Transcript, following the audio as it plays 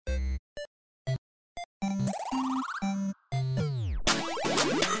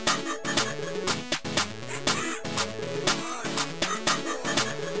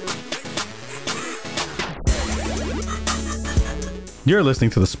You're listening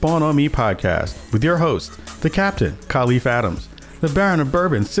to the Spawn on Me podcast with your host, the Captain, Khalif Adams, the Baron of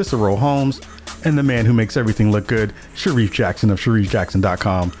Bourbon, Cicero Holmes, and the man who makes everything look good, Sharif Jackson of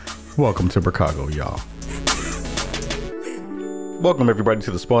SharifJackson.com. Welcome to Chicago, y'all. Welcome everybody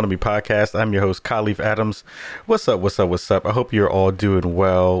to the Spawn on Me podcast. I'm your host, Khalif Adams. What's up? I hope you're all doing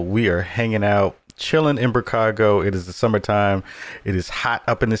well. We are hanging out, chilling in Chicago. It is the summertime. It is hot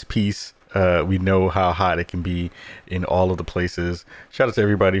up in this piece. We know how hot it can be in all of the places. Shout out to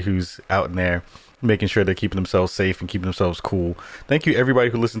everybody who's out in there, making sure they're keeping themselves safe and keeping themselves cool. Thank you everybody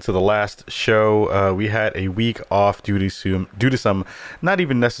who listened to the last show. We had a week off due to some not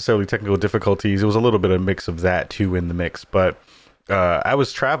even necessarily technical difficulties. It was a little bit of a mix of that too in the mix, but I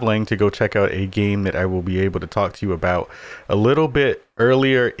was traveling to go check out a game that I will be able to talk to you about a little bit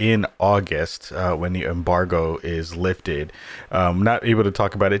earlier in August when the embargo is lifted. Not able to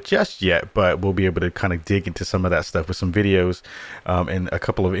talk about it just yet, but we'll be able to kind of dig into some of that stuff with some videos and a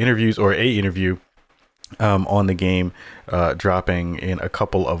couple of interviews, or a interview on the game dropping in a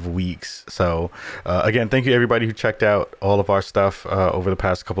couple of weeks. So again, thank you everybody who checked out all of our stuff over the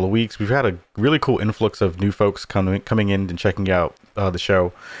past couple of weeks. We've had a really cool influx of new folks coming in and checking out the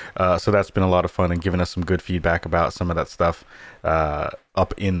show, so that's been a lot of fun and giving us some good feedback about some of that stuff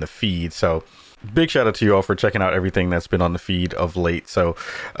up in the feed. So big shout out to you all for checking out everything that's been on the feed of late. So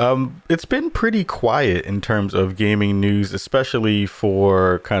it's been pretty quiet in terms of gaming news, especially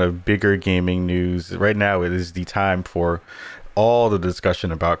for kind of bigger gaming news. Right now it is the time for all the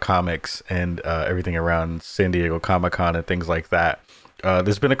discussion about comics and everything around San Diego Comic-Con and things like that.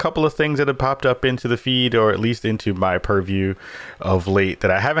 There's been a couple of things that have popped up into the feed, or at least into my purview of late, that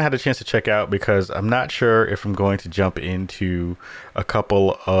I haven't had a chance to check out because I'm not sure if I'm going to jump into a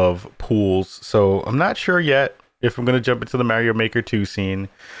couple of pools. So I'm not sure yet if I'm going to jump into the Mario Maker 2 scene.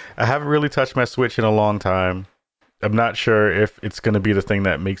 I haven't really touched my Switch in a long time. I'm not sure if it's going to be the thing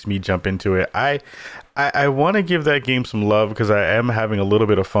that makes me jump into it. I want to give that game some love because I am having a little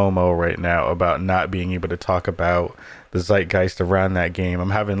bit of FOMO right now about not being able to talk about the zeitgeist around that game.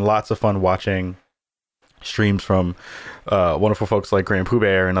 I'm having lots of fun watching streams from wonderful folks like Grand Pooh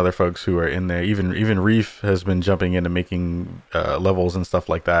Bear and other folks who are in there. Even Reef has been jumping into making levels and stuff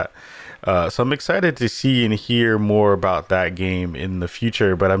like that. So I'm excited to see and hear more about that game in the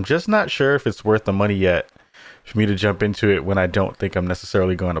future, but I'm just not sure if it's worth the money yet for me to jump into it when I don't think I'm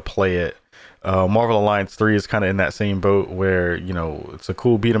necessarily going to play it. Marvel Alliance 3 is kind of in that same boat where, you know, it's a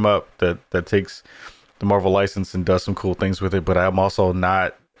cool beat 'em up that takes the Marvel license and does some cool things with it, but I'm also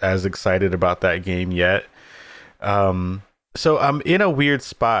not as excited about that game yet. So I'm in a weird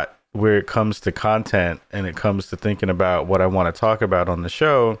spot where it comes to content and it comes to thinking about what I want to talk about on the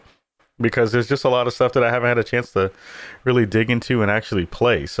show, because there's just a lot of stuff that I haven't had a chance to really dig into and actually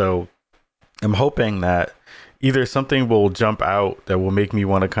play. So I'm hoping that either something will jump out that will make me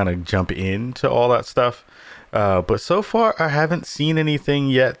want to kind of jump into all that stuff. But so far I haven't seen anything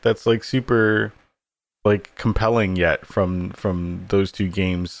yet that's like super like compelling yet from those two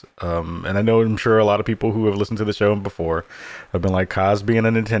games. And I'm sure a lot of people who have listened to the show before have been like, Kaz being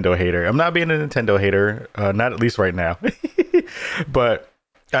a Nintendo hater. I'm not being a Nintendo hater, not at least right now. But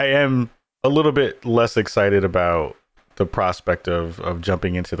I am a little bit less excited about the prospect of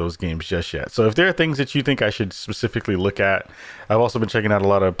jumping into those games just yet. So if there are things that you think I should specifically look at, I've also been checking out a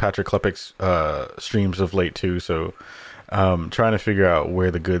lot of Patrick Klepek's streams of late too. So trying to figure out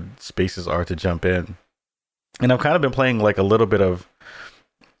where the good spaces are to jump in. And I've kind of been playing like a little bit of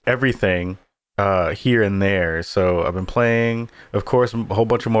everything here and there. So I've been playing, of course, a whole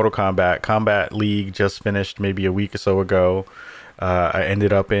bunch of Mortal Kombat. Combat League just finished maybe a week or so ago. I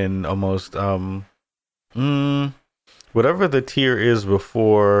ended up in almost whatever the tier is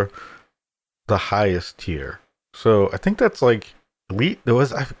before the highest tier. So I think that's like elite. There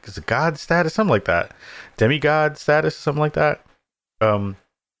was it's a god status, something like that. Demigod status, something like that.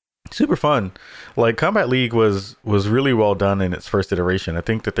 Super fun. Like Combat League was really well done in its first iteration. I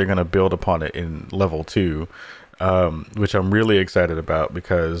think that they're going to build upon it in level 2, which I'm really excited about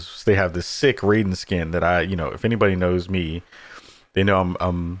because they have this sick Raiden skin that if anybody knows me, they know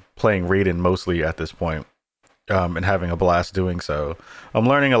I'm playing Raiden mostly at this point. And having a blast doing so. I'm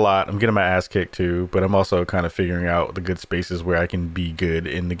learning a lot. I'm getting my ass kicked too, but I'm also kind of figuring out the good spaces where I can be good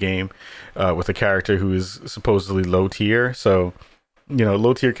in the game with a character who is supposedly low tier. So,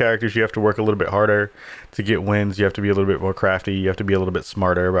 low tier characters, you have to work a little bit harder to get wins. You have to be a little bit more crafty. You have to be a little bit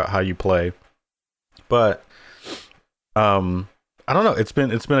smarter about how you play. But I don't know. It's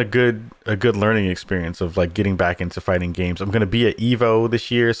been a good learning experience of like getting back into fighting games. I'm going to be at EVO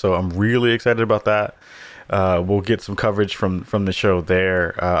this year, so I'm really excited about that. We'll get some coverage from the show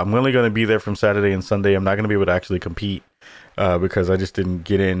there. I'm only going to be there from Saturday and Sunday. I'm not going to be able to actually compete because I just didn't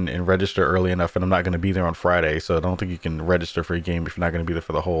get in and register early enough, and I'm not going to be there on Friday, so I don't think you can register for a game if you're not going to be there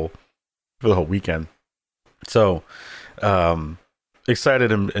for the whole weekend. So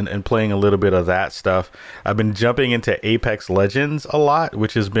excited and playing a little bit of that stuff. I've been jumping into Apex Legends a lot,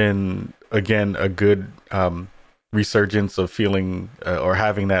 which has been again a good resurgence of feeling or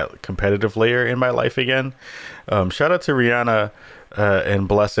having that competitive layer in my life again. Shout out to Rihanna and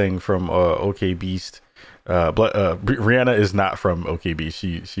Blessing from OK Beast. Rihanna is not from OKB.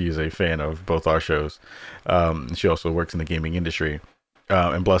 She is a fan of both our shows. She also works in the gaming industry.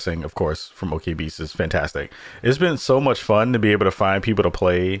 And Blessing, of course, from OK Beast is fantastic. It's been so much fun to be able to find people to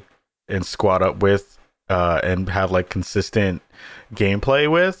play and squad up with and have like consistent gameplay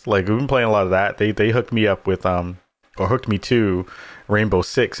with. Like we've been playing a lot of that. They hooked me up with or hooked me to Rainbow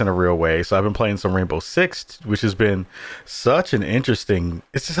Six in a real way. So I've been playing some Rainbow Six, which has been such an interesting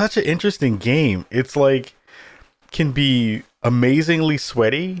game. It's like can be amazingly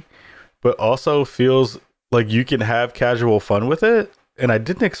sweaty, but also feels like you can have casual fun with it. And I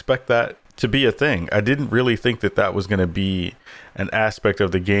didn't expect that to be a thing. I didn't really think that was going to be an aspect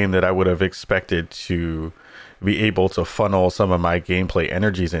of the game that I would have expected to be able to funnel some of my gameplay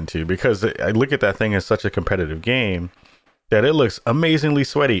energies into, because I look at that thing as such a competitive game that it looks amazingly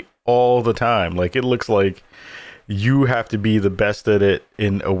sweaty all the time. Like it looks like you have to be the best at it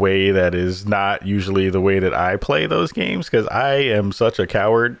in a way that is not usually the way that I play those games, because I am such a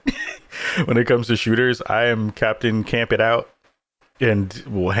coward when it comes to shooters. I am Captain Camp It Out and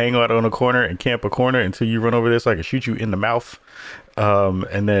will hang out on a corner and camp a corner until you run over there so I can shoot you in the mouth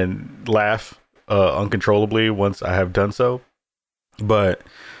and then laugh uncontrollably once I have done so. But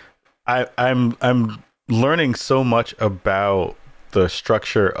I'm learning so much about the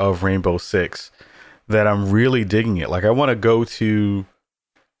structure of Rainbow Six that I'm really digging it. Like I want to go to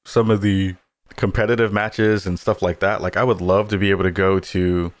some of the competitive matches and stuff like that. Like I would love to be able to go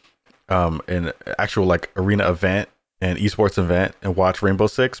to an actual like arena event and esports event and watch Rainbow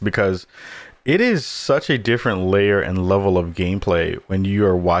Six, because it is such a different layer and level of gameplay when you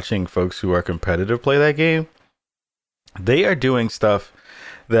are watching folks who are competitive play that game. They are doing stuff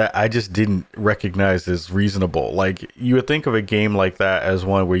that I just didn't recognize as reasonable. Like you would think of a game like that as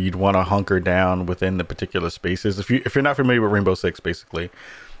one where you'd want to hunker down within the particular spaces. If you're not familiar with Rainbow Six, basically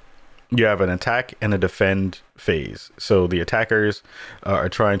you have an attack and a defend phase. So the attackers are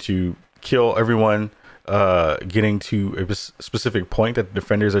trying to kill everyone, getting to a specific point that the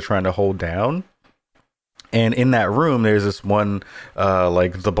defenders are trying to hold down. And in that room, there's this one,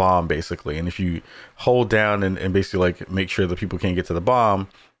 like the bomb, basically. And if you hold down and basically like make sure that people can't get to the bomb,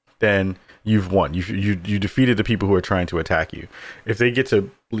 then you've won. You defeated the people who are trying to attack you. If they get to,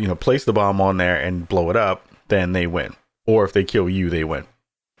 place the bomb on there and blow it up, then they win. Or if they kill you, they win.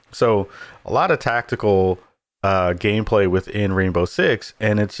 So a lot of tactical gameplay within Rainbow Six,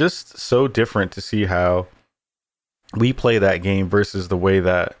 and it's just so different to see how we play that game versus the way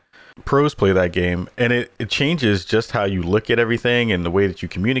that pros play that game. And it changes just how you look at everything and the way that you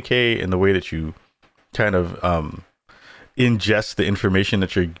communicate and the way that you kind of ingest the information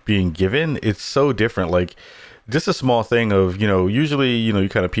that you're being given. It's so different. Like just a small thing of, usually, you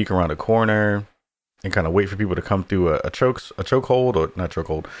kind of peek around a corner and kind of wait for people to come through a choke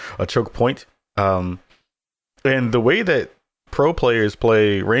point. And the way that pro players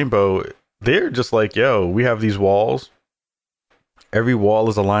play Rainbow, they're just like, yo, we have these walls. Every wall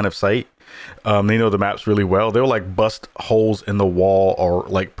is a line of sight. They know the maps really well. They'll like bust holes in the wall or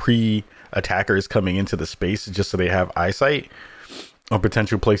like attackers coming into the space just so they have eyesight on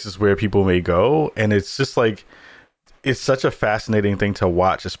potential places where people may go. And it's just like, it's such a fascinating thing to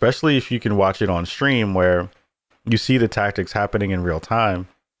watch, especially if you can watch it on stream where you see the tactics happening in real time.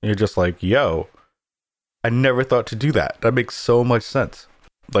 And you're just like, yo, I never thought to do that. That makes so much sense.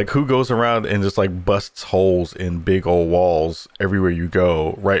 Like who goes around and just like busts holes in big old walls everywhere you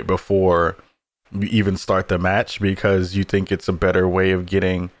go right before you even start the match because you think it's a better way of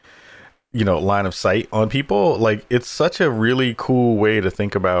getting, line of sight on people. Like it's such a really cool way to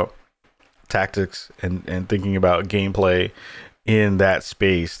think about tactics and thinking about gameplay in that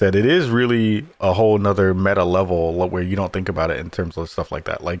space, that it is really a whole nother meta level where you don't think about it in terms of stuff like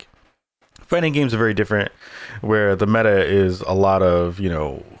that. Like fighting games are very different, where the meta is a lot of,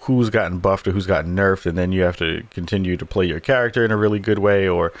 who's gotten buffed or who's gotten nerfed, and then you have to continue to play your character in a really good way,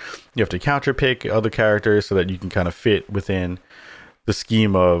 or you have to counter pick other characters so that you can kind of fit within the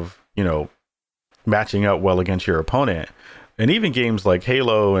scheme of, matching up well against your opponent. And even games like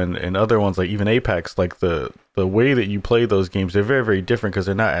Halo and other ones, like even Apex, like the way that you play those games, they're very, very different because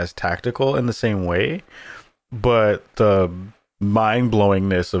they're not as tactical in the same way. But the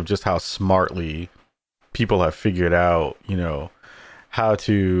mind-blowingness of just how smartly people have figured out, how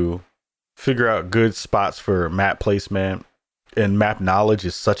to figure out good spots for map placement, and map knowledge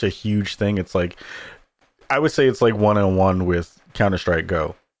is such a huge thing. It's like, I would say it's like 1-on-1 with Counter-Strike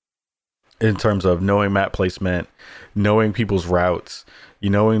Go in terms of knowing map placement, knowing people's routes,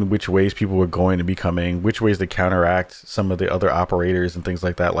 knowing which ways people were going to be coming, which ways to counteract some of the other operators and things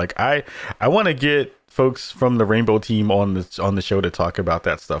like that. Like I want to get folks from the Rainbow team on the show to talk about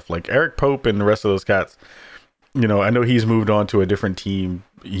that stuff. Like Eric Pope and the rest of those cats. I know he's moved on to a different team.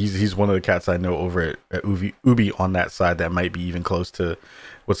 He's one of the cats I know over at Ubi on that side that might be even close to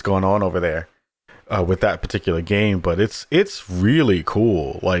what's going on over there with that particular game. But it's really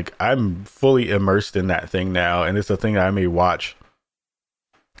cool. Like I'm fully immersed in that thing now, and it's a thing I may watch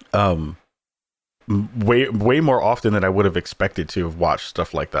way more often than I would have expected to have watched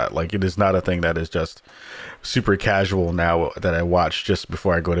stuff like that. Like it is not a thing that is just super casual now that I watch just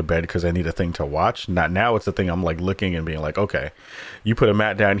before I go to bed because I need a thing to watch. Not now, it's a thing I'm like looking and being like, okay, you put a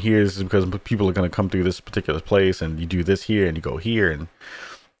mat down here, this is because people are going to come through this particular place, and you do this here and you go here. And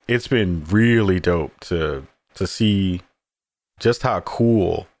it's been really dope to see just how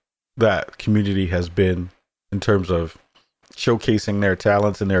cool that community has been in terms of showcasing their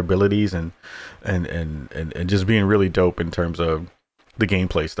talents and their abilities and just being really dope in terms of the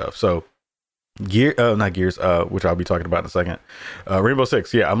gameplay stuff. So not Gears, which I'll be talking about in a second. Rainbow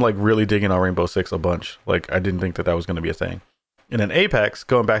Six, yeah, I'm like really digging on Rainbow Six a bunch. Like I didn't think that was going to be a thing. And then Apex,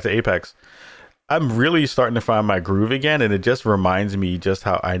 going back to Apex, I'm really starting to find my groove again, and it just reminds me just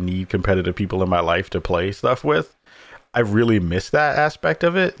how I need competitive people in my life to play stuff with. I really miss that aspect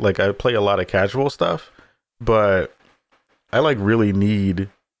of it. Like I play a lot of casual stuff, but I like really need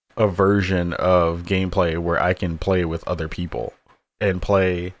a version of gameplay where I can play with other people and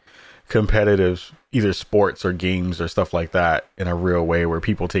play competitive either sports or games or stuff like that in a real way where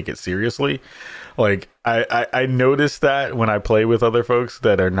people take it seriously. Like I noticed that when I play with other folks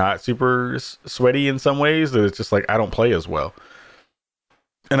that are not super sweaty in some ways, that it's just like I don't play as well.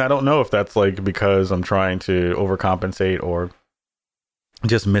 And I don't know if that's like because I'm trying to overcompensate or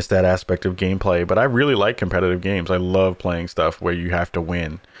just miss that aspect of gameplay, but I really like competitive games. I love playing stuff where you have to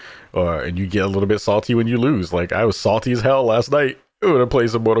win, and you get a little bit salty when you lose. Like I was salty as hell last night when I played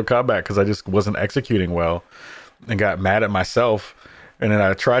some Mortal Kombat because I just wasn't executing well and got mad at myself. And then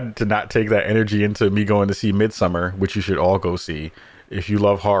I tried to not take that energy into me going to see Midsummer, which you should all go see. If you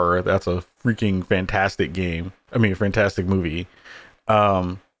love horror, that's a freaking fantastic game. I mean, fantastic movie.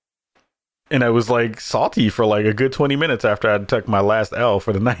 And I was like salty for like a good 20 minutes after I took my last L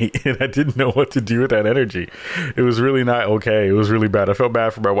for the night. And I didn't know what to do with that energy. It was really not okay. It was really bad. I felt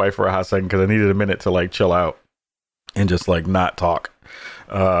bad for my wife for a hot second because I needed a minute to like chill out and just like not talk.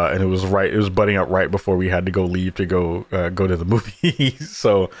 And it was butting up right before we had to leave to go to the movies.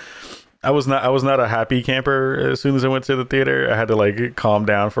 So I was not a happy camper as soon as I went to the theater. I had to like calm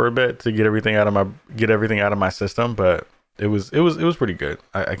down for a bit to get everything out of my system. But it was pretty good.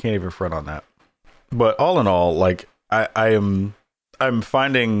 I can't even front on that. But all in all, like I'm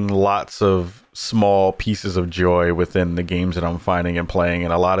finding lots of small pieces of joy within the games that I'm finding and playing,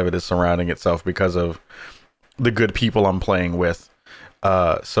 and a lot of it is surrounding itself because of the good people I'm playing with.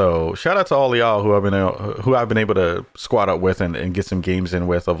 So shout out to all y'all who I've been able to squat up with and get some games in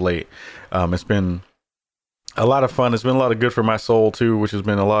with of late. It's been a lot of fun. It's been a lot of good for my soul too, which has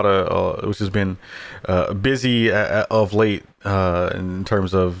been busy of late in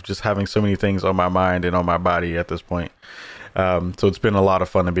terms of just having so many things on my mind and on my body at this point. So it's been a lot of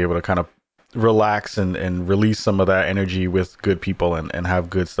fun to be able to kind of relax and release some of that energy with good people and have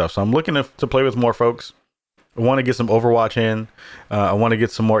good stuff. So I'm looking to play with more folks. I want to get some Overwatch in. I want to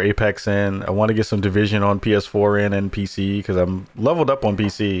get some more Apex in. I want to get some Division on PS4 in and PC because I'm leveled up on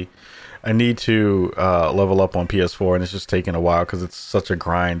PC. I need to level up on PS4, and it's just taking a while because it's such a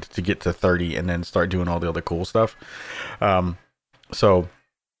grind to get to 30 and then start doing all the other cool stuff. So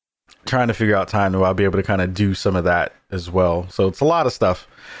trying to figure out time where I'll be able to kind of do some of that as well. So it's a lot of stuff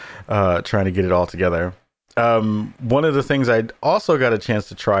trying to get it all together. One of the things I also got a chance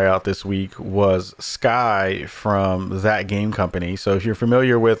to try out this week was Sky from That Game Company. So if you're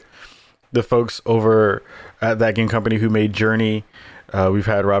familiar with the folks over at That Game Company who made Journey, we've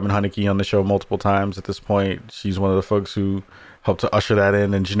had Robin Haneke on the show multiple times at this point. She's one of the folks who helped to usher that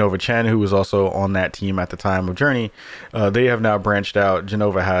in, and Genova Chen, who was also on that team at the time of Journey. They have now branched out.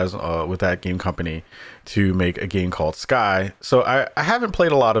 Genova has with That Game Company to make a game called Sky. So I haven't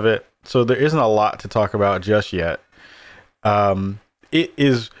played a lot of it, so there isn't a lot to talk about just yet. It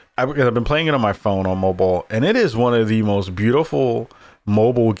is, I've been playing it on my phone on mobile, and it is one of the most beautiful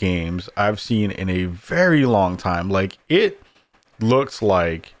mobile games I've seen in a very long time. Like, it looks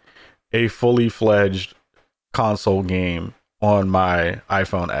like a fully fledged console game on my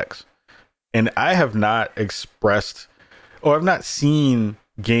iPhone X. And I have not expressed, or I've not seen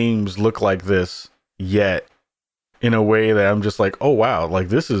games look like this yet in a way that I'm just like, oh wow, like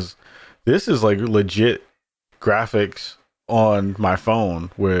this is like legit graphics on my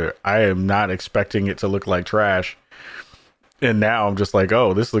phone where I am not expecting it to look like trash. And now I'm just like,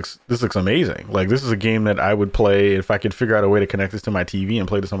 oh, this looks amazing. Like this is a game that I would play if I could figure out a way to connect this to my TV and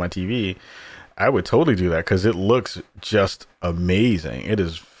play this on my TV. I would totally do that because it looks just amazing. It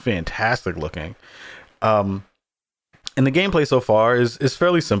is fantastic looking. And the gameplay so far is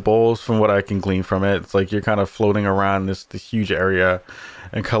fairly simple from what I can glean from it. It's like you're kind of floating around this huge area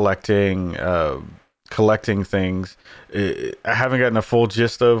and collecting things. I haven't gotten a full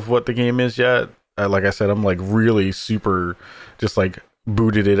gist of what the game is yet. Like I said, I'm like really super just like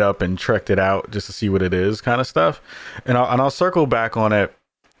booted it up and checked it out just to see what it is kind of stuff. And I'll circle back on it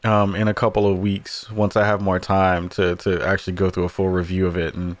in a couple of weeks once I have more time to actually go through a full review of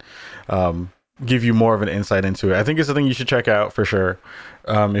it and give you more of an insight into it. I think it's something you should check out for sure.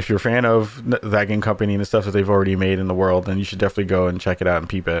 If you're a fan of that game company and the stuff that they've already made in the world, then you should definitely go and check it out and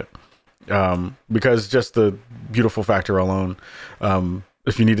peep it. Because just the beautiful factor alone,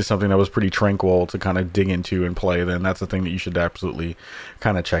 if you needed something that was pretty tranquil to kind of dig into and play, then that's the thing that you should absolutely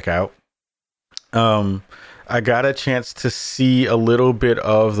kind of check out. I got a chance to see a little bit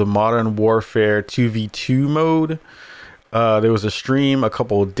of the Modern Warfare 2v2 mode. There was a stream a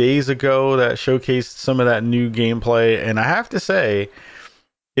couple of days ago that showcased some of that new gameplay, and I have to say,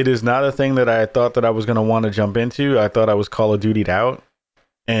 it is not a thing that I thought that I was going to want to jump into. I thought I was Call of Duty'd out,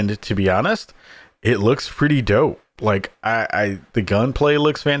 and to be honest, it looks pretty dope. Like the gunplay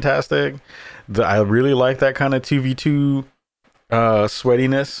looks fantastic. I really like that kind of 2v2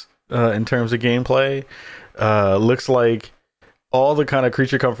 sweatiness in terms of gameplay. Looks like all the kind of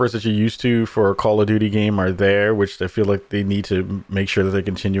creature comforts that you're used to for a Call of Duty game are there, which I feel like they need to make sure that they're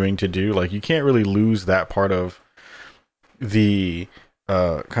continuing to do. Like you can't really lose that part of the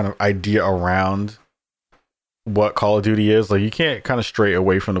kind of idea around what Call of Duty is. Like you can't kind of stray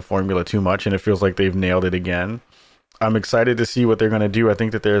away from the formula too much, and it feels like they've nailed it again. I'm excited to see what they're going to do. I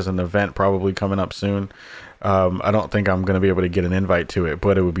think that there's an event probably coming up soon. I don't think I'm going to be able to get an invite to it,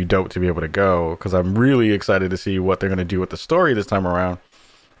 but it would be dope to be able to go because I'm really excited to see what they're going to do with the story this time around.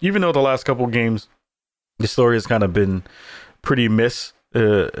 Even though the last couple of games, the story has kind of been pretty miss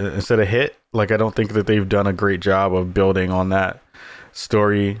instead of hit. Like I don't think that they've done a great job of building on that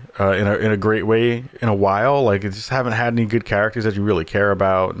story in a great way in a while. Like it just haven't had any good characters that you really care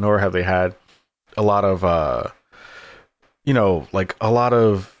about, nor have they had a lot of like a lot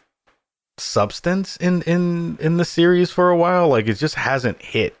of substance in the series for a while. Like it just hasn't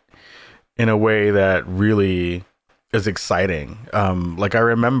hit in a way that really is exciting. Like I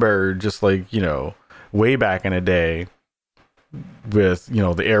remember just like, way back in the day with,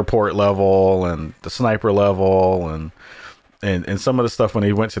 the airport level and the sniper level and some of the stuff when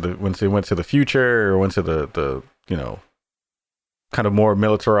they went to the future or went to the kind of more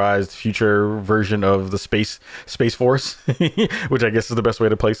militarized future version of the space force, which I guess is the best way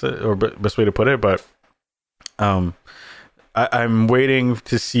to place it or best way to put it. But I'm waiting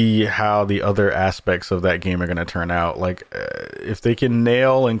to see how the other aspects of that game are going to turn out. Like if they can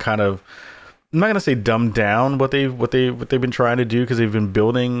nail and kind of, I'm not going to say dumb down what they've been trying to do, because they've been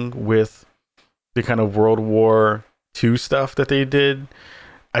building with the kind of World War II stuff that they did.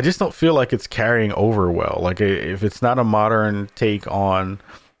 I just don't feel like it's carrying over well. Like if it's not a modern take on,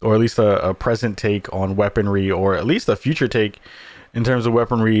 or at least a present take on weaponry, or at least a future take in terms of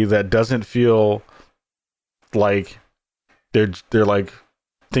weaponry that doesn't feel like they're like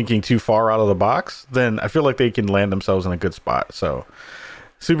thinking too far out of the box, then I feel like they can land themselves in a good spot. So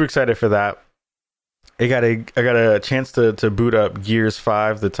super excited for that. I got a chance to boot up Gears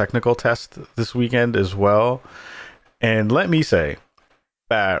 5, the technical test this weekend as well. And let me say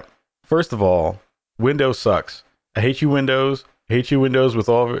that, first of all, Windows sucks. I hate you, Windows. I hate you, Windows, with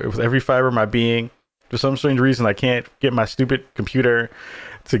every fiber of my being. For some strange reason, I can't get my stupid computer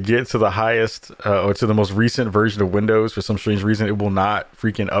to get to the highest or to the most recent version of Windows. For some strange reason, it will not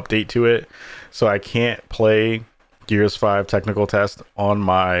freaking update to it. So I can't play Gears 5 technical test on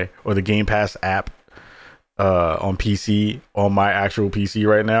the Game Pass app on PC, on my actual PC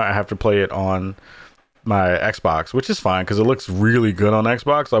right now. I have to play it on my Xbox, which is fine because it looks really good on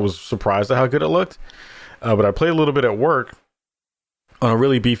Xbox. I was surprised at how good it looked, but I played a little bit at work on a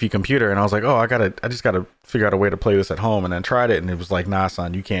really beefy computer, and I was like, I just gotta figure out a way to play this at home. And then tried it, and it was like, nah,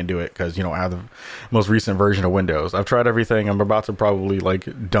 son, you can't do it because you don't have the most recent version of Windows. I've tried everything. I'm about to probably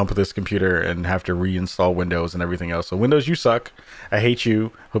like dump this computer and have to reinstall Windows and everything else. So Windows, you suck. I hate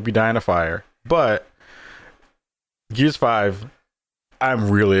you. Hope you die in a fire. But Gears 5, I'm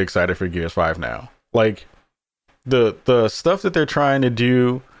really excited for Gears 5 now. Like the stuff that they're trying to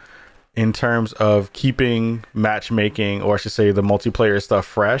do in terms of keeping matchmaking, or I should say the multiplayer stuff,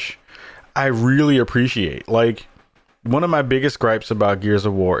 fresh, I really appreciate. Like, one of my biggest gripes about Gears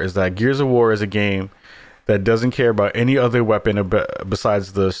of War is that Gears of War is a game that doesn't care about any other weapon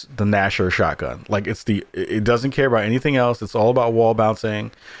besides the Gnasher shotgun. Like, it doesn't care about anything else. It's all about wall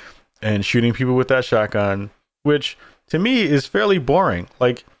bouncing and shooting people with that shotgun, which to me is fairly boring.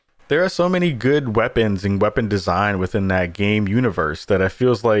 Like, there are so many good weapons and weapon design within that game universe that it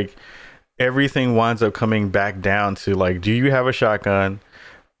feels like everything winds up coming back down to, like, do you have a shotgun?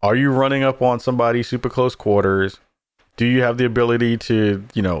 Are you running up on somebody super close quarters? Do you have the ability to,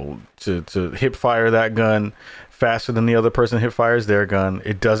 to hip fire that gun faster than the other person hip fires their gun?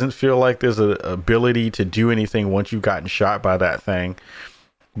 It doesn't feel like there's an ability to do anything once you've gotten shot by that thing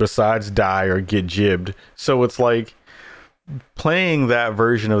besides die or get jibbed. So it's like, playing that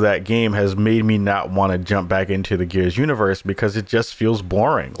version of that game has made me not want to jump back into the Gears universe because it just feels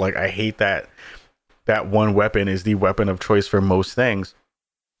boring. Like, I hate that one weapon is the weapon of choice for most things.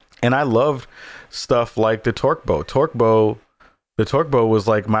 And I loved stuff like the torque bow. The torque bow was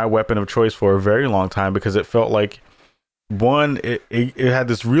like my weapon of choice for a very long time because it felt like, one, it had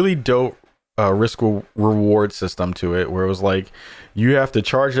this really dope risk reward system to it, where it was like you have to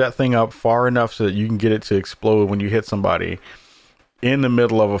charge that thing up far enough so that you can get it to explode when you hit somebody in the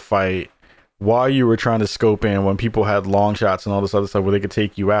middle of a fight while you were trying to scope in when people had long shots and all this other stuff where they could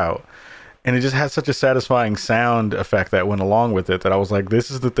take you out. And it just had such a satisfying sound effect that went along with it that I was like,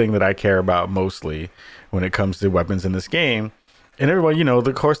 this is the thing that I care about mostly when it comes to weapons in this game. And everybody,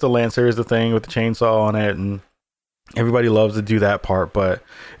 of course, the Lancer is the thing with the chainsaw on it, and everybody loves to do that part, but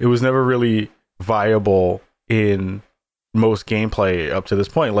it was never really viable in most gameplay up to this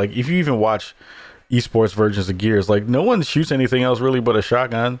point. Like, if you even watch esports versions of Gears, like, no one shoots anything else really but a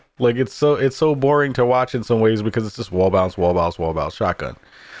shotgun. Like, it's so boring to watch in some ways because it's just wall bounce, shotgun.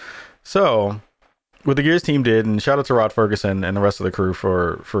 So what the Gears team did, and shout out to Rod Ferguson and the rest of the crew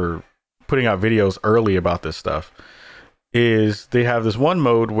for putting out videos early about this stuff, is they have this one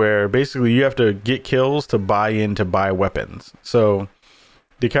mode where basically you have to get kills to buy weapons. So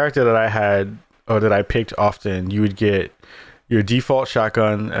the character that I had, or that I picked often, you would get your default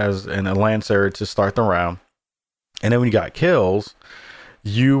shotgun as a Lancer to start the round. And then when you got kills,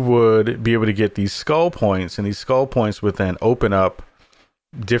 you would be able to get these skull points, and these skull points would then open up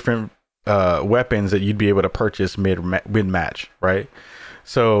different weapons that you'd be able to purchase mid-match, right?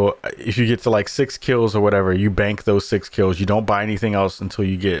 So if you get to like 6 kills or whatever, you bank those 6 kills. You don't buy anything else until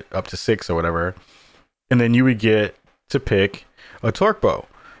you get up to 6 or whatever. And then you would get to pick a torque bow,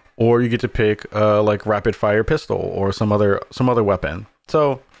 or you get to pick like rapid fire pistol or some other weapon.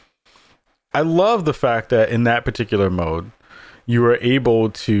 So I love the fact that in that particular mode, you were able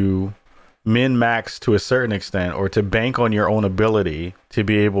to min-max to a certain extent, or to bank on your own ability to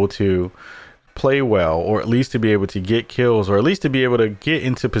be able to play well, or at least to be able to get kills, or at least to be able to get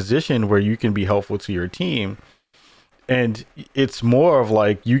into position where you can be helpful to your team. And it's more of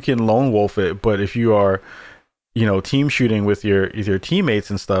like you can lone wolf it, but if you are, team shooting with your teammates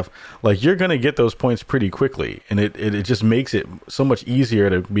and stuff, like, you're gonna get those points pretty quickly, and it just makes it so much easier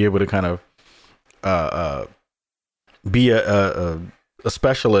to be able to kind of be a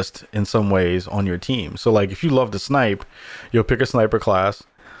specialist in some ways on your team. So like, if you love to snipe, you'll pick a sniper class,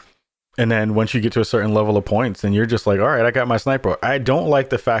 and then once you get to a certain level of points, then you're just like, all right, I got my sniper. I don't like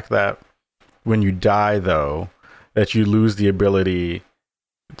the fact that when you die, though, that you lose the ability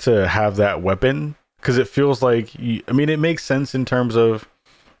to have that weapon, because it feels like it makes sense in terms of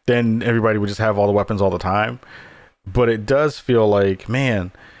then everybody would just have all the weapons all the time, but it does feel like,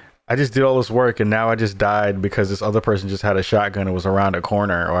 man, I just did all this work and now I just died because this other person just had a shotgun and was around a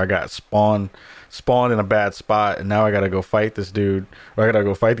corner, or I got spawned in a bad spot and now I gotta go fight this dude, or I gotta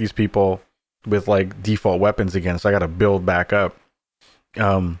go fight these people with like default weapons again, so I gotta build back up.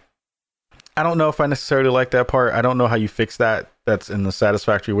 I don't know if I necessarily like that part. I don't know how you fix that. That's in the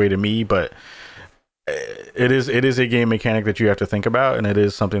satisfactory way to me, but it is a game mechanic that you have to think about, and it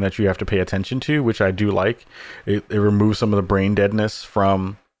is something that you have to pay attention to, which I do like. It removes some of the brain deadness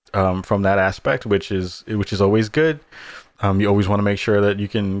from that aspect, which is always good. You always want to make sure that you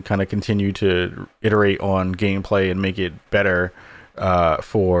can kind of continue to iterate on gameplay and make it better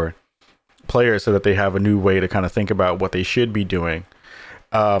for players, so that they have a new way to kind of think about what they should be doing.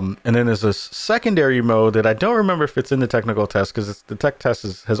 And then there's a secondary mode that I don't remember if it's in the technical test, because the tech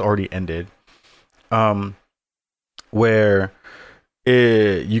test has already ended, where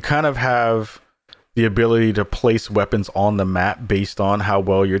you kind of have the ability to place weapons on the map based on how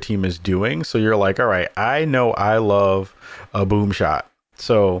well your team is doing. So you're like, all right, I know I love a boom shot.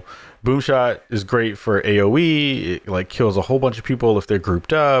 So boom shot is great for AoE. It like kills a whole bunch of people if they're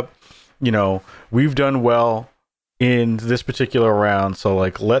grouped up. You know, we've done well in this particular round. So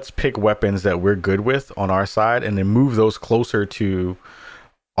like, let's pick weapons that we're good with on our side and then move those closer to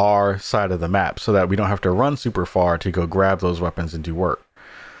our side of the map so that we don't have to run super far to go grab those weapons and do work.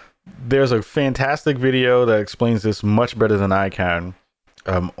 There's a fantastic video that explains this much better than I can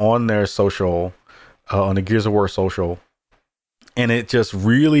on their social, on the Gears of War social. And it just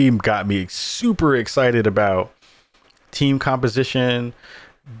really got me super excited about team composition,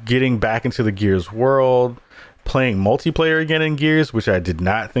 getting back into the Gears world, playing multiplayer again in Gears, which I did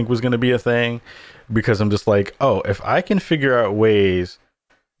not think was going to be a thing, because I'm just like, oh, if I can figure out ways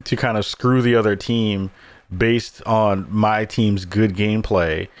to kind of screw the other team based on my team's good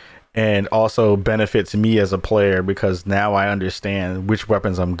gameplay, and also benefits me as a player because now I understand which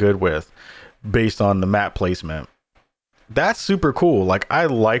weapons I'm good with based on the map placement. That's super cool. Like, I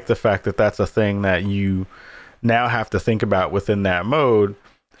like the fact that that's a thing that you now have to think about within that mode,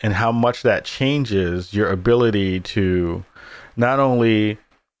 and how much that changes your ability to not only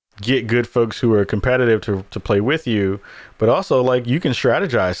get good folks who are competitive to play with you, but also like you can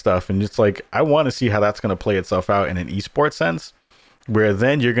strategize stuff. And it's like, I want to see how that's going to play itself out in an esports sense, where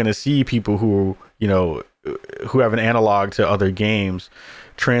then you're going to see people who, you know, who have an analog to other games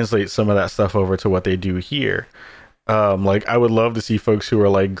translate some of that stuff over to what they do here. Like, I would love to see folks who are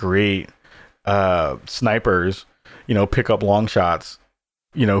like great snipers, you know, pick up long shots,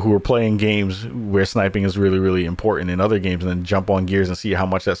 you know, who are playing games where sniping is really, really important in other games, and then jump on Gears and see how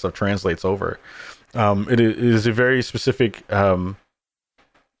much that stuff translates over. It is a very specific kind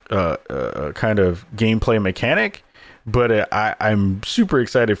of gameplay mechanic, but I'm super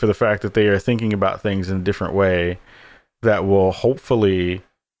excited for the fact that they are thinking about things in a different way that will hopefully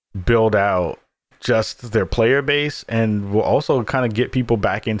build out just their player base, and will also kind of get people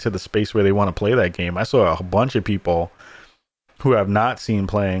back into the space where they want to play that game. I saw a bunch of people who have not seen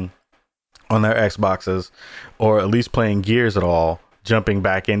playing on their Xboxes, or at least playing Gears at all, jumping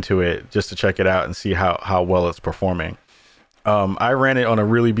back into it just to check it out and see how well it's performing. I ran it on a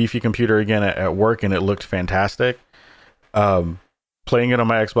really beefy computer again at work, and it looked fantastic. Playing it on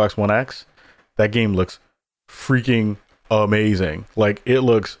my Xbox One X, that game looks freaking amazing. Like, it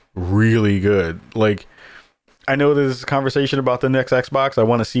looks really good. Like, I know there's a conversation about the next Xbox. I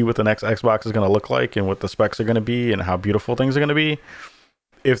want to see what the next Xbox is going to look like and what the specs are going to be and how beautiful things are going to be.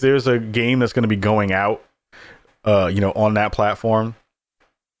 If there's a game that's going to be going out, you know, on that platform,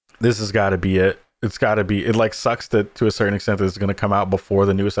 this has got to be it. It's got to be. It like sucks that to a certain extent that it's going to come out before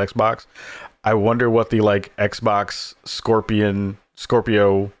the newest Xbox. I wonder what the like Xbox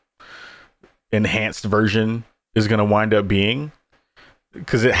Scorpio enhanced version is going to wind up being,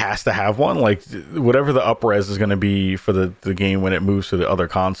 because it has to have one. Like, whatever the upres is going to be for the game when it moves to the other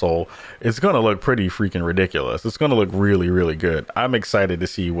console, it's going to look pretty freaking ridiculous. It's going to look really, really good. I'm excited to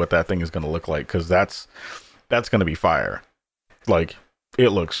see what that thing is going to look like, because that's going to be fire. Like, it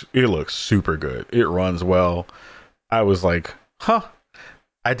looks super good. It runs well. I was like, huh,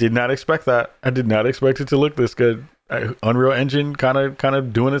 I did not expect that. I did not expect it to look this good. Unreal Engine kind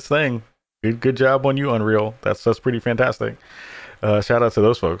of doing its thing. Good job on you, Unreal. That's pretty fantastic. Shout out to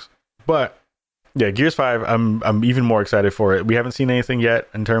those folks. But yeah, Gears 5, I'm even more excited for it. We haven't seen anything yet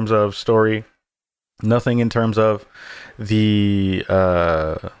in terms of story. Nothing in terms of the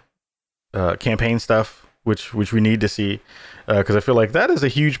campaign stuff, which we need to see, because I feel like that is a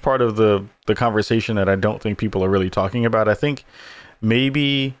huge part of the conversation that I don't think people are really talking about. I think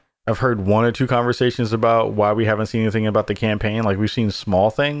maybe I've heard one or two conversations about why we haven't seen anything about the campaign. Like, we've seen small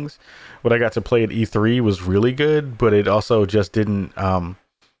things. What I got to play at E3 was really good, but it also just didn't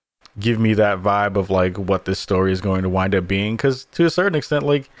give me that vibe of like what this story is going to wind up being. Because to a certain extent,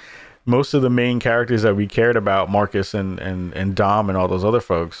 like, most of the main characters that we cared about, Marcus and Dom and all those other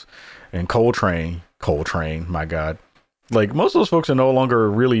folks, and Coltrane, my God. Like, most of those folks are no longer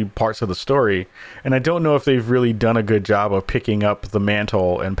really parts of the story, and I don't know if they've really done a good job of picking up the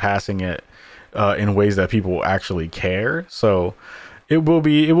mantle and passing it in ways that people actually care. So it will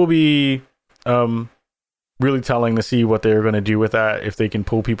be really telling to see what they're going to do with that, if they can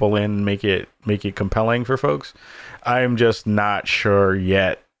pull people in and make it compelling for folks. I'm just not sure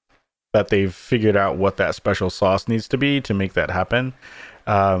yet that they've figured out what that special sauce needs to be to make that happen.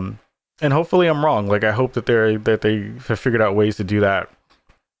 And hopefully I'm wrong. Like, I hope that they have figured out ways to do that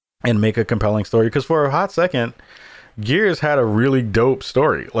and make a compelling story. Because for a hot second, Gears had a really dope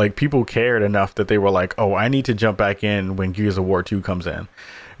story. Like, people cared enough that they were like, oh, I need to jump back in when Gears of War 2 comes in.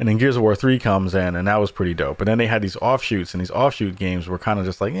 And then Gears of War 3 comes in, and that was pretty dope. But then they had these offshoots, and these offshoot games were kind of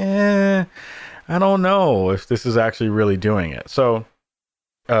just like, I don't know if this is actually really doing it. So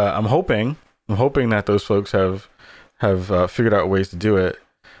I'm hoping that those folks have figured out ways to do it,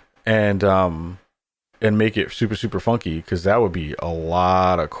 and make it super, super funky, because that would be a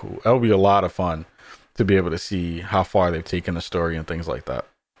lot of fun to be able to see how far they've taken the story and things like that.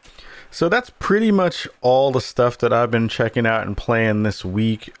 So that's pretty much all the stuff that I've been checking out and playing this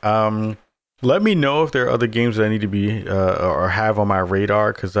week. Let me know if there are other games that I need to be or have on my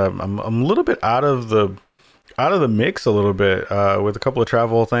radar, because I'm a little bit out of the mix a little bit with a couple of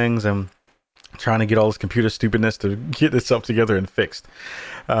travel things and trying to get all this computer stupidness to get itself together and fixed.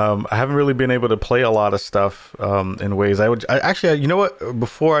 I haven't really been able to play a lot of stuff in ways I actually, you know what?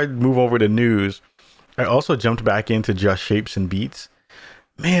 Before I move over to news, I also jumped back into Just Shapes and Beats.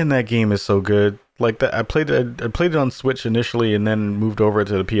 Man, that game is so good. Like that, I played it on Switch initially, and then moved over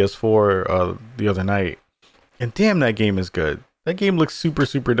to the PS4 the other night. And damn, that game is good. That game looks super,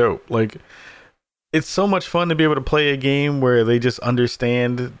 super dope. Like, it's so much fun to be able to play a game where they just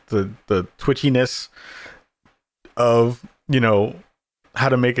understand the twitchiness of, how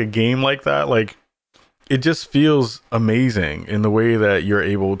to make a game like that. Like, it just feels amazing in the way that you're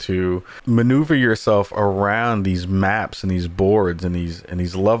able to maneuver yourself around these maps and these boards and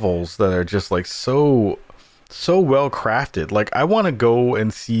these levels that are just like so well crafted. Like, I want to go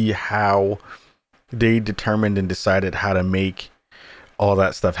and see how they determined and decided how to make all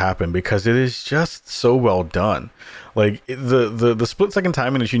that stuff happen, because it is just so well done. Like, the split second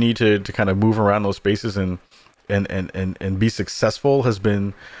timing that you need to kind of move around those spaces and be successful has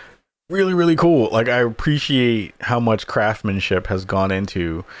been really, really cool. Like, I appreciate how much craftsmanship has gone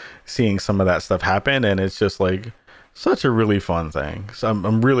into seeing some of that stuff happen, and it's just like such a really fun thing. So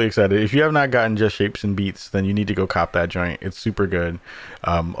I'm really excited. If you have not gotten Just Shapes and Beats, then you need to go cop that joint. It's super good.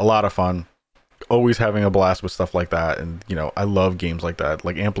 A lot of fun. Always having a blast with stuff like that. And I love games like that,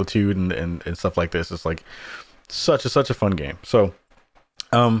 like Amplitude and stuff like this. It's like such a fun game. So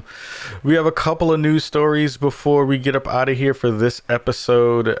we have a couple of news stories before we get up out of here for this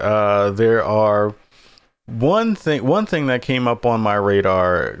episode. There are one thing that came up on my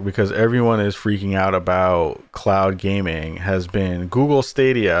radar, because everyone is freaking out about cloud gaming, has been Google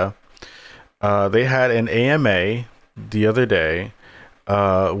Stadia. They had an AMA the other day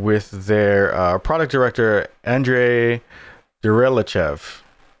with their product director, Andrei Doronichev.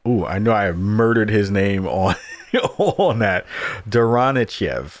 Ooh, I know I have murdered his name on on that.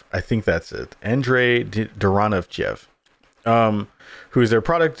 Doronichev. I think that's it. Andrei Doronichev, who's their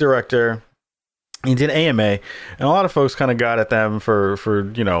product director. He did AMA, and a lot of folks kind of got at them for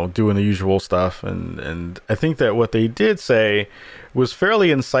doing the usual stuff. And I think that what they did say was fairly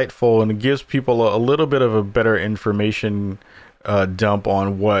insightful, and it gives people a little bit of a better information dump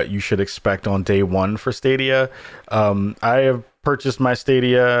on what you should expect on day one for Stadia. I have purchased my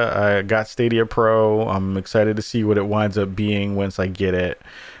Stadia. I got Stadia Pro. I'm excited to see what it winds up being once I get it,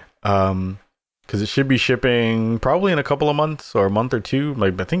 because it should be shipping probably in a couple of months or a month or two.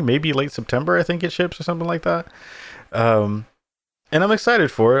 Like, I think maybe late September I think it ships or something like that. And I'm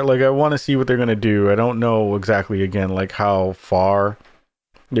excited for it. Like, I want to see what they're going to do. I don't know exactly, again, like how far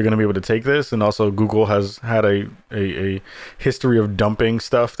they're going to be able to take this. And also, Google has had a history of dumping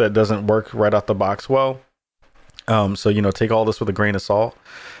stuff that doesn't work right out the box well. So, take all this with a grain of salt.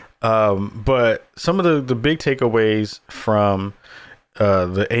 But some of the big takeaways from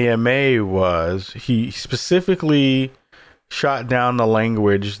the AMA was he specifically shot down the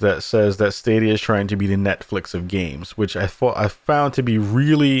language that says that Stadia is trying to be the Netflix of games, which I found to be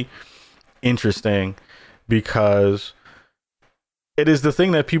really interesting, because it is the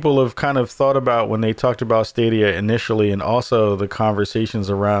thing that people have kind of thought about when they talked about Stadia initially, and also the conversations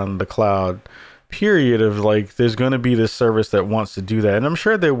around the cloud period of like, there's going to be this service that wants to do that. And I'm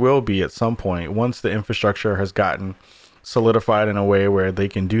sure there will be at some point once the infrastructure has gotten solidified in a way where they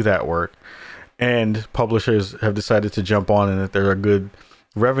can do that work, and publishers have decided to jump on, and that there are good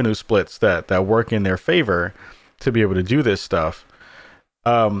revenue splits that work in their favor to be able to do this stuff.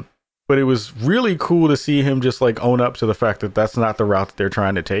 But it was really cool to see him just like own up to the fact that that's not the route that they're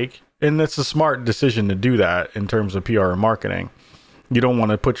trying to take. And that's a smart decision to do that in terms of PR and marketing. You don't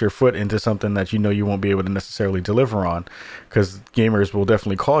want to put your foot into something that you won't be able to necessarily deliver on, because gamers will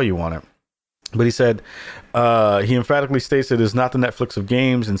definitely call you on it. But he said, he emphatically states it is not the Netflix of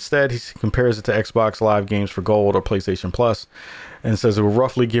games. Instead, he compares it to Xbox Live Games for Gold or PlayStation Plus, and says it will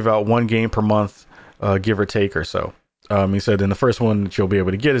roughly give out one game per month, give or take or so. He said, and the first one that you'll be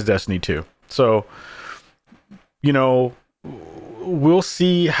able to get is Destiny 2. So you know, we'll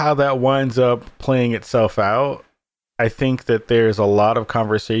see how that winds up playing itself out. I think that there's a lot of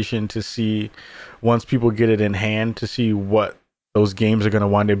conversation to see once people get it in hand to see what those games are going to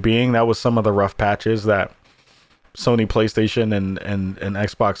wind up being. That was some of the rough patches that Sony PlayStation and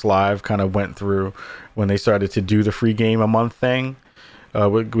Xbox Live kind of went through when they started to do the free game a month thing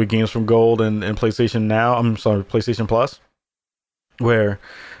with games from Gold and PlayStation Now. I'm sorry, PlayStation Plus, where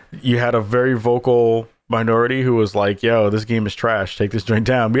you had a very vocal minority who was like, yo, this game is trash, take this joint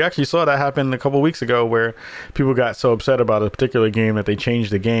down. We actually saw that happen a couple weeks ago where people got so upset about a particular game that they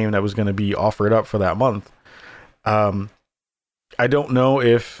changed the game that was going to be offered up for that month. I don't know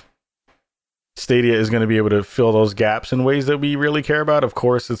if Stadia is going to be able to fill those gaps in ways that we really care about. Of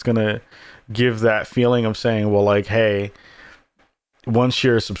course, it's going to give that feeling of saying, well, like, hey, once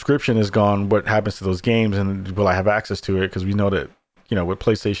your subscription is gone, what happens to those games, and will I have access to it? Because we know that, you know, with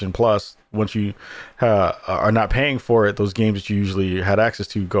PlayStation Plus, once you are not paying for it, those games that you usually had access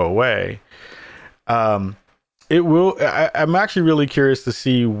to go away. It will. I'm actually really curious to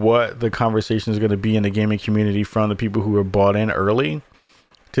see what the conversation is going to be in the gaming community from the people who are bought in early,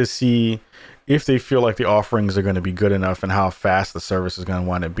 to see if they feel like the offerings are going to be good enough and how fast the service is going to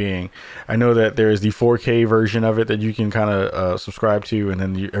wind up being. I know that there is the 4K version of it that you can kind of subscribe to, and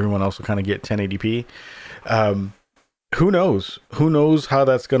then everyone else will kind of get 1080p. Who knows? Who knows how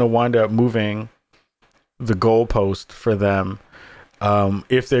that's going to wind up moving the goalpost for them,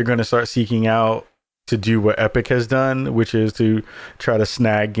 if they're going to start seeking out to do what Epic has done, which is to try to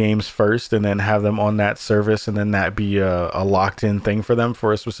snag games first and then have them on that service, and then that be a locked in thing for them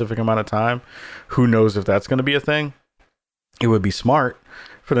for a specific amount of time. Who knows if that's going to be a thing? It would be smart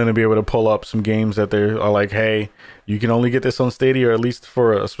for them to be able to pull up some games that they are like, hey, you can only get this on Stadia, or at least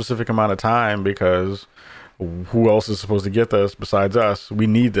for a specific amount of time, because who else is supposed to get this besides us? We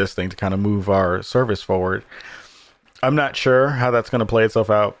need this thing to kind of move our service forward. I'm not sure how that's going to play itself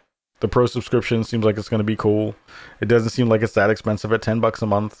out. The Pro subscription seems like it's going to be cool. It doesn't seem like it's that expensive at $10 a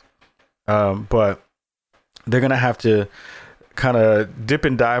month. But they're going to have to kind of dip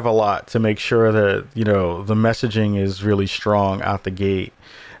and dive a lot to make sure that, you know, the messaging is really strong out the gate.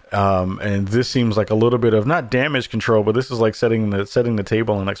 And this seems like a little bit of not damage control, but this is like setting the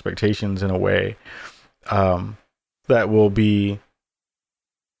table and expectations in a way that will be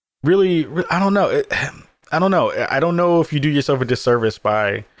really, I don't know. I don't know if you do yourself a disservice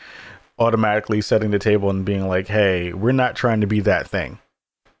by automatically setting the table and being like, hey, we're not trying to be that thing.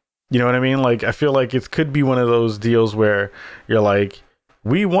 You know what I mean? Like, I feel like it could be one of those deals where you're like,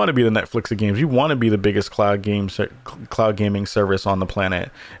 we want to be the Netflix of games. We want to be the biggest cloud gaming service on the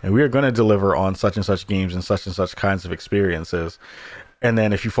planet. And we are going to deliver on such and such games and such kinds of experiences. And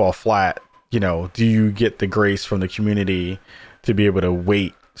then if you fall flat, you know, do you get the grace from the community to be able to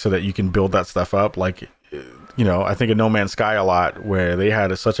wait so that you can build that stuff up? Like, you know, I think of No Man's Sky a lot, where they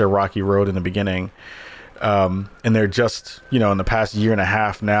had such a rocky road in the beginning. And they're just, you know, in the past year and a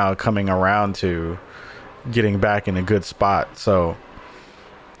half now coming around to getting back in a good spot. So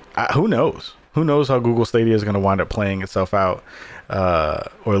who knows? Who knows how Google Stadia is going to wind up playing itself out,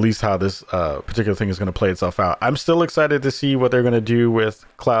 or at least how this particular thing is going to play itself out. I'm still excited to see what they're going to do with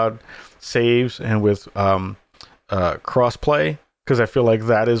cloud saves and with crossplay, because I feel like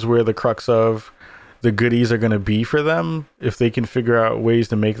that is where the crux of the goodies are going to be for them. If they can figure out ways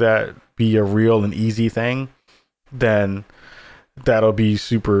to make that be a real and easy thing, then that'll be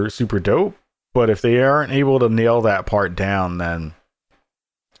super, super dope. But if they aren't able to nail that part down, then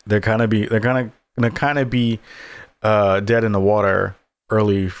they're gonna be dead in the water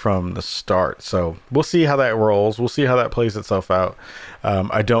early from the start. So we'll see how that rolls. We'll see how that plays itself out.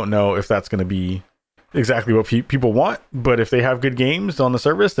 I don't know if that's going to be exactly what people want, but if they have good games on the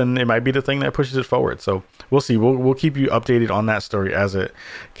service, then it might be the thing that pushes it forward. So we'll see. We'll keep you updated on that story as it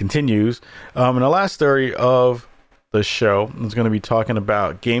continues. And the last story of the show is going to be talking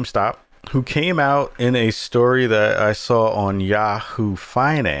about GameStop, who came out in a story that I saw on Yahoo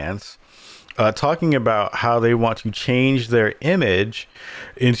Finance, talking about how they want to change their image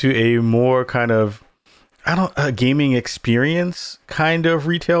into a more kind of, a gaming experience kind of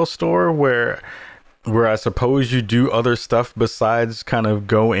retail store where I suppose you do other stuff besides kind of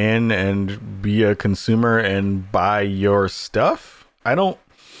go in and be a consumer and buy your stuff. I don't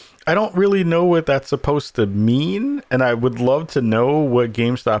really know what that's supposed to mean, and I would love to know what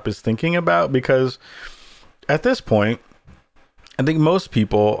GameStop is thinking about, because at this point, I think most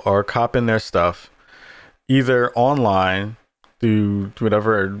people are copping their stuff either online through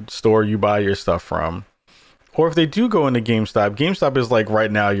whatever store you buy your stuff from, or if they do go into GameStop is like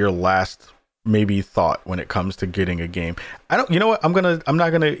right now your last maybe thought when it comes to getting a game. I don't, you know what? I'm not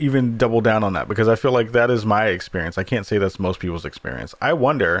gonna even double down on that because I feel like that is my experience. I can't say that's most people's experience. I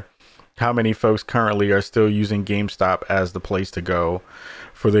wonder how many folks currently are still using GameStop as the place to go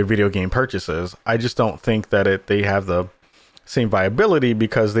for their video game purchases. I just don't think that they have the same viability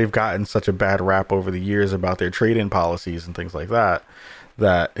because they've gotten such a bad rap over the years about their trade-in policies and things like that,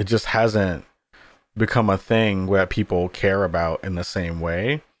 that it just hasn't become a thing where people care about in the same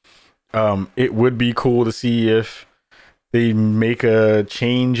way. It would be cool to see if they make a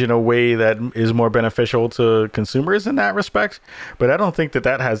change in a way that is more beneficial to consumers in that respect. But I don't think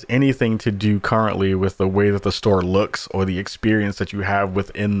that has anything to do currently with the way that the store looks or the experience that you have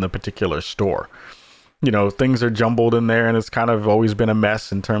within the particular store. You know, things are jumbled in there and it's kind of always been a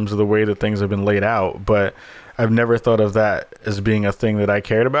mess in terms of the way that things have been laid out. But I've never thought of that as being a thing that I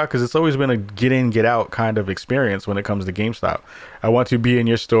cared about because it's always been a get in, get out kind of experience when it comes to GameStop. I want to be in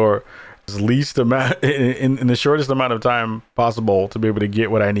your store least amount in the shortest amount of time possible to be able to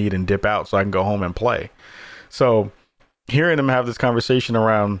get what I need and dip out so I can go home and play. So hearing them have this conversation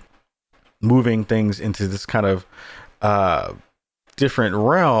around moving things into this kind of different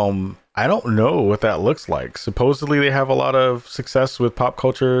realm, I don't know what that looks like. Supposedly they have a lot of success with pop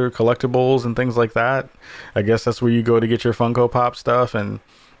culture collectibles and things like that. I guess that's where you go to get your Funko Pop stuff and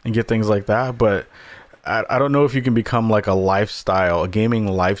get things like that. But I don't know if you can become like a gaming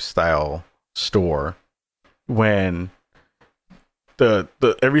lifestyle store when the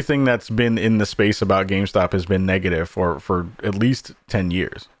everything that's been in the space about GameStop has been negative for at least 10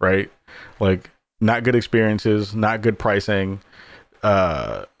 years, right? Like not good experiences, not good pricing.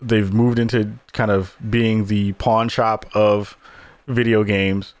 They've moved into kind of being the pawn shop of video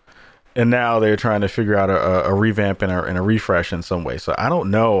games. And now they're trying to figure out a revamp and a refresh in some way. So I don't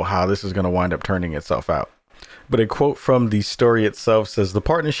know how this is going to wind up turning itself out. But a quote from the story itself says, the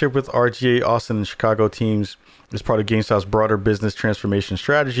partnership with RGA Austin and Chicago teams is part of GameStop's broader business transformation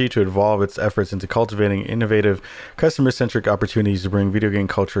strategy to evolve its efforts into cultivating innovative, customer-centric opportunities to bring video game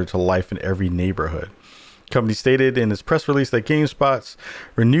culture to life in every neighborhood. Company stated in its press release that GameSpot's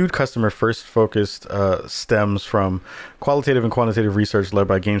renewed customer-first focus stems from qualitative and quantitative research led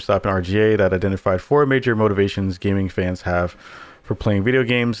by GameStop and RGA that identified 4 major motivations gaming fans have for playing video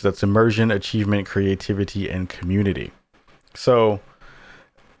games. That's immersion, achievement, creativity, and community. So,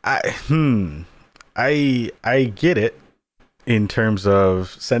 I get it in terms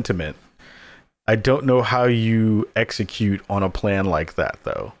of sentiment. I don't know how you execute on a plan like that,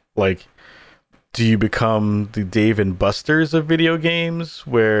 though. Like, do you become the Dave and Buster's of video games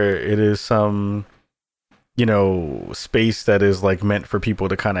where it is some, space that is like meant for people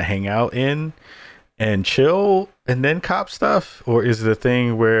to kind of hang out in and chill and then cop stuff? Or is it a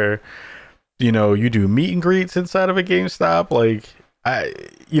thing where, you do meet and greets inside of a GameStop? Like,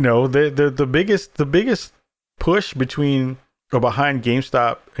 the biggest push between or behind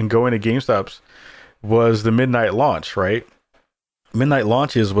GameStop and going to GameStops was the midnight launch, right? Midnight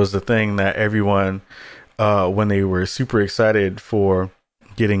launches was the thing that everyone, when they were super excited for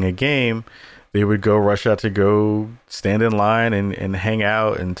getting a game, they would go rush out to go stand in line and hang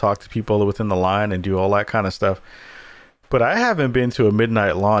out and talk to people within the line and do all that kind of stuff. But I haven't been to a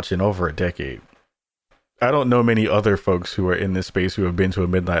midnight launch in over a decade. I don't know many other folks who are in this space who have been to a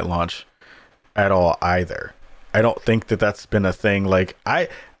midnight launch at all either. I don't think that that's been a thing. Like I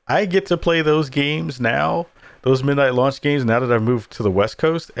get to play those games now. Those midnight launch games, now that I've moved to the West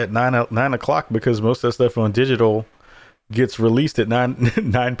Coast at 9 o'clock, because most of that stuff on digital gets released at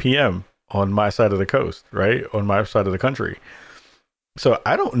 9 p.m. on my side of the coast, right? On my side of the country. So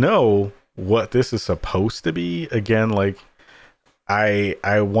I don't know what this is supposed to be. Again, like I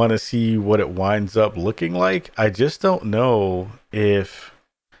want to see what it winds up looking like. I just don't know if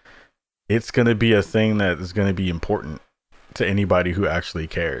it's going to be a thing that is going to be important to anybody who actually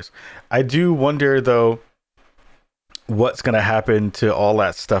cares. I do wonder, though, what's going to happen to all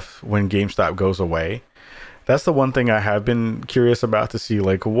that stuff when GameStop goes away. That's the one thing I have been curious about, to see,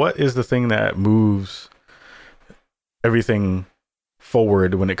 like, what is the thing that moves everything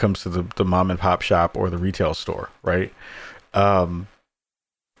forward when it comes to the mom and pop shop or the retail store, right? I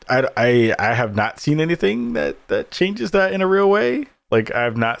have not seen anything that changes that in a real way. Like,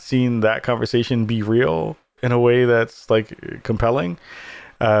 I've not seen that conversation be real in a way that's like compelling.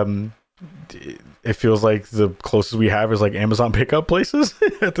 It feels like the closest we have is like Amazon pickup places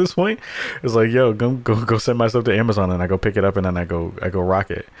at this point. It's like, yo, go send my stuff to Amazon and I go pick it up and then I go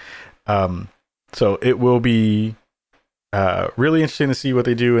rock it. So it will be really interesting to see what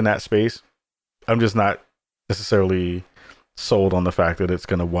they do in that space. I'm just not necessarily sold on the fact that it's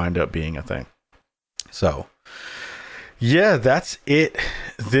going to wind up being a thing. So yeah, that's it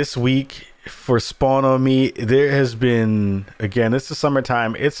this week. for Spawn on Me, there has been, again, it's the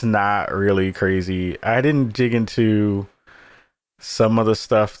summertime. It's not really crazy. I didn't dig into some other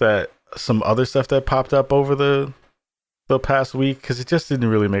stuff that popped up over the past week because it just didn't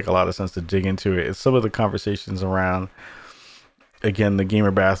really make a lot of sense to dig into it. It's some of the conversations around, again, the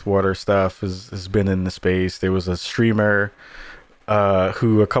gamer bathwater stuff has been in the space. There was a streamer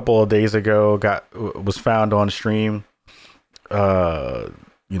who a couple of days ago was found on stream,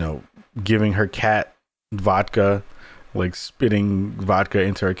 giving her cat vodka, like spitting vodka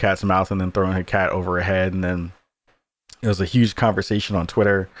into her cat's mouth and then throwing her cat over her head. And then there was a huge conversation on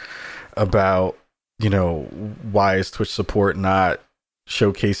Twitter about, why is Twitch support not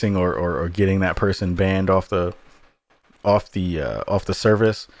showcasing or getting that person banned off the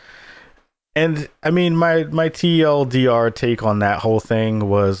service. And I mean, my TLDR take on that whole thing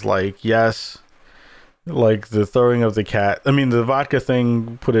was like, yes, like the throwing of the cat. I mean, the vodka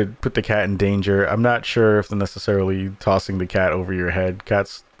thing put the cat in danger. I'm not sure if necessarily tossing the cat over your head.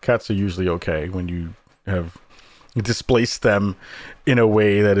 Cats are usually okay when you have displaced them in a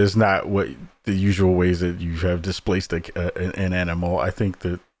way that is not what the usual ways that you have displaced an animal. I think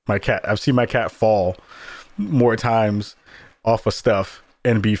that I've seen my cat fall more times off of stuff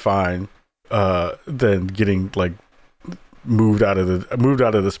and be fine than getting like moved out of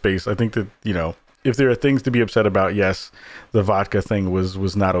the space. I think that, if there are things to be upset about, yes, the vodka thing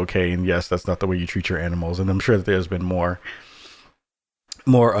was not okay, and yes, that's not the way you treat your animals. And I'm sure that there's been more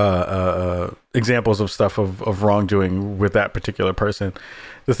examples of stuff of wrongdoing with that particular person.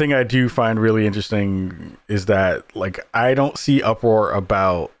 The thing I do find really interesting is that, like, I don't see uproar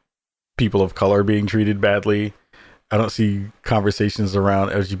about people of color being treated badly. I don't see conversations around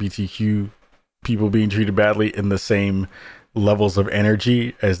LGBTQ people being treated badly in the same levels of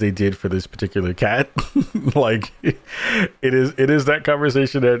energy as they did for this particular cat. Like, it is that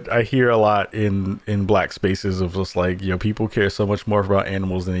conversation that I hear a lot in black spaces of just like, people care so much more about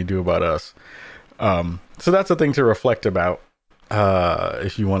animals than they do about us. So that's a thing to reflect about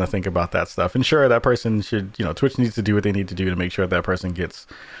if you want to think about that stuff. And sure, that person should, Twitch needs to do what they need to do to make sure that person gets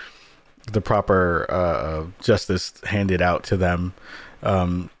the proper justice handed out to them.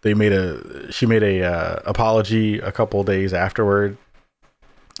 She made a apology a couple days afterward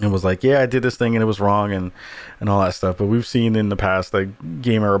and was like, yeah, I did this thing and it was wrong and all that stuff. But we've seen in the past, like,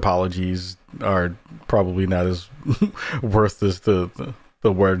 gamer apologies are probably not as worth as the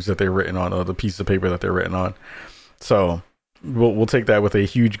words that they're written on or the piece of paper that they're written on. So we'll take that with a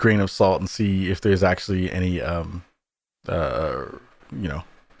huge grain of salt and see if there's actually any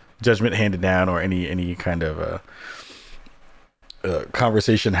judgment handed down or any kind of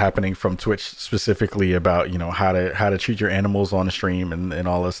conversation happening from Twitch specifically about how to treat your animals on the stream and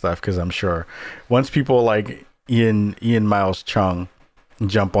all this stuff. Because I'm sure once people like Ian Miles Chung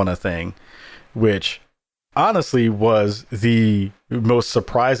jump on a thing, which honestly was the most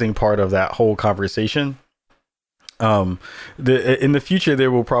surprising part of that whole conversation. In the future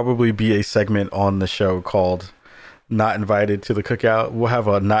there will probably be a segment on the show called Not Invited to the Cookout. We'll have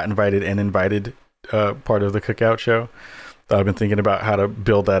a not invited and invited part of the cookout show. I've been thinking about how to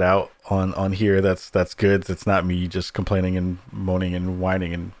build that out on here. That's good. It's not me just complaining and moaning and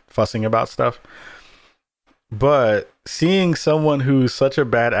whining and fussing about stuff. But seeing someone who's such a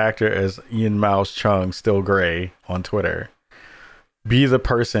bad actor as Ian Miles Chung, still gray, on Twitter, be the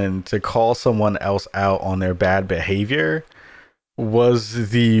person to call someone else out on their bad behavior was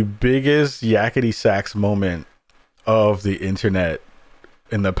the biggest yakety sax moment of the internet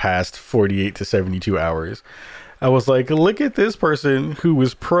in the past 48 to 72 hours. I was like, look at this person who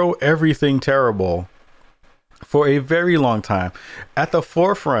was pro everything terrible for a very long time, at the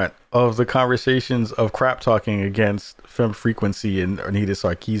forefront of the conversations of crap talking against Femme Frequency and Anita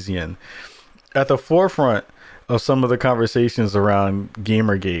Sarkeesian, at the forefront of some of the conversations around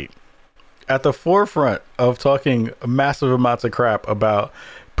Gamergate, at the forefront of talking massive amounts of crap about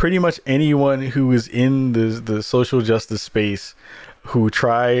pretty much anyone who is in the social justice space who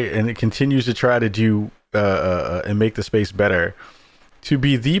try and continues to try to do and make the space better, to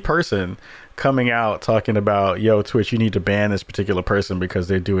be the person coming out talking about, yo, Twitch, you need to ban this particular person because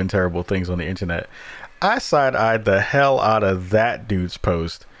they're doing terrible things on the internet. I side-eyed the hell out of that dude's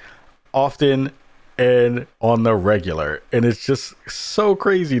post often and on the regular. And it's just so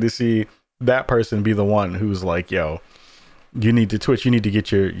crazy to see that person be the one who's like, yo, you need to Twitch, you need to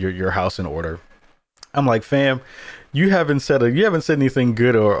get your house in order. I'm like, fam, you haven't said anything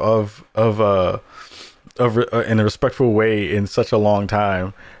good or of in a respectful way in such a long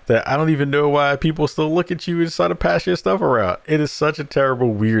time that I don't even know why people still look at you and try to pass your stuff around. It is such a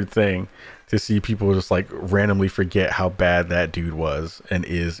terrible, weird thing to see people just like randomly forget how bad that dude was and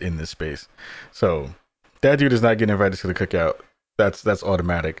is in this space. So that dude is not getting invited to the cookout. That's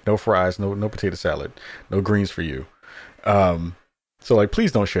automatic. No fries, no potato salad, no greens for you. So like,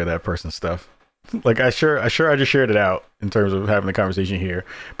 please don't share that person's stuff. Like I just shared it out in terms of having a conversation here,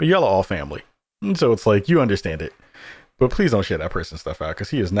 but y'all are all family. And so it's like, you understand it, but please don't share that person's stuff out,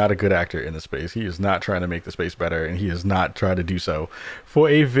 because he is not a good actor in the space. He is not trying to make the space better, and he is not trying to do so for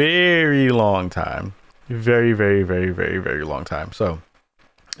a very long time. Very, very, very, very, very long time. So,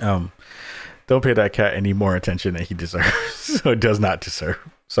 don't pay that cat any more attention than he deserves. Or does not deserve.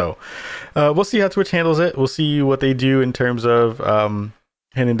 So, we'll see how Twitch handles it. We'll see what they do in terms of,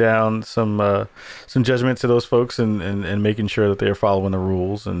 handing down some judgment to those folks and making sure that they're following the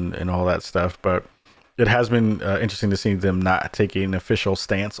rules and all that stuff. But it has been interesting to see them not taking an official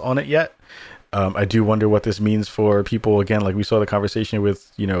stance on it yet. I do wonder what this means for people. Again, like we saw the conversation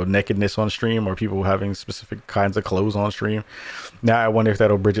with, nakedness on stream, or people having specific kinds of clothes on stream. Now I wonder if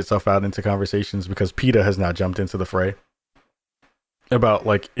that'll bridge itself out into conversations, because PETA has now jumped into the fray about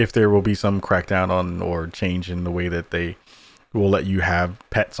like if there will be some crackdown on or change in the way that they will let you have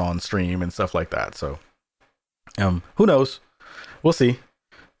pets on stream and stuff like that. So, who knows? We'll see.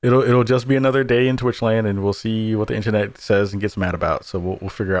 It'll just be another day in Twitch land, and we'll see what the internet says and gets mad about. So we'll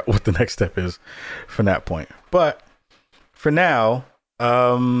figure out what the next step is from that point. But for now,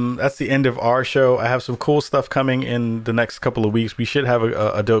 that's the end of our show. I have some cool stuff coming in the next couple of weeks. We should have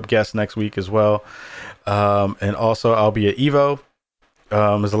a dope guest next week as well. And also I'll be at Evo.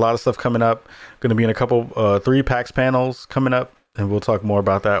 There's a lot of stuff coming up. Going to be in a couple 3 PAX panels coming up, and we'll talk more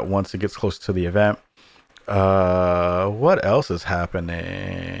about that once it gets closer to the event. What else is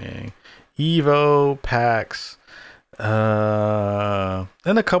happening? Evo, PAX, and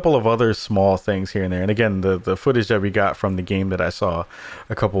a couple of other small things here and there. And again, the footage that we got from the game that I saw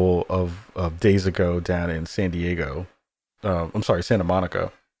a couple of days ago down in Santa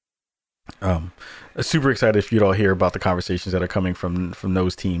Monica. Super excited if you'd all hear about the conversations that are coming from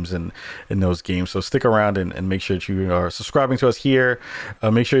those teams and in those games. So stick around and make sure that you are subscribing to us here.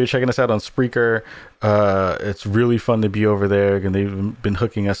 Make sure you're checking us out on Spreaker. It's really fun to be over there, and they've been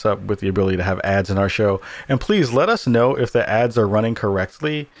hooking us up with the ability to have ads in our show. And please let us know if the ads are running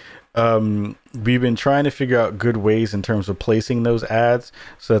correctly. We've been trying to figure out good ways in terms of placing those ads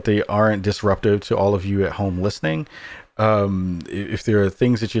so that they aren't disruptive to all of you at home listening. If there are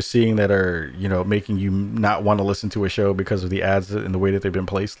things that you're seeing that are, making you not want to listen to a show because of the ads and the way that they've been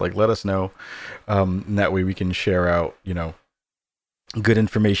placed, like, let us know. And that way we can share out, good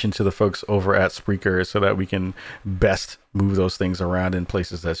information to the folks over at Spreaker, so that we can best move those things around in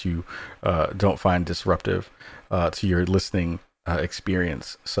places that you don't find disruptive to your listening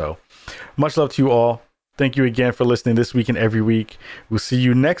experience. So much love to you all. Thank you again for listening this week and every week. We'll see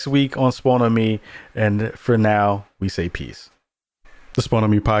you next week on Spawn on Me. And for now, we say peace. The Spawn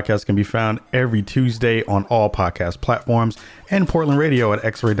on Me podcast can be found every Tuesday on all podcast platforms, and Portland Radio at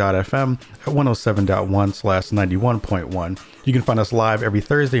xray.fm at 107.1/91.1. You can find us live every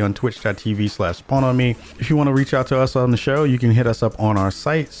Thursday on twitch.tv/spawnonme. If you want to reach out to us on the show, you can hit us up on our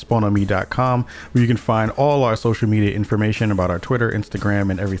site, spawnonme.com, where you can find all our social media information about our Twitter,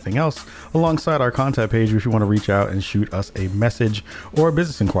 Instagram, and everything else, alongside our contact page if you want to reach out and shoot us a message or a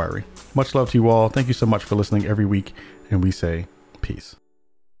business inquiry. Much love to you all. Thank you so much for listening every week, and we say peace.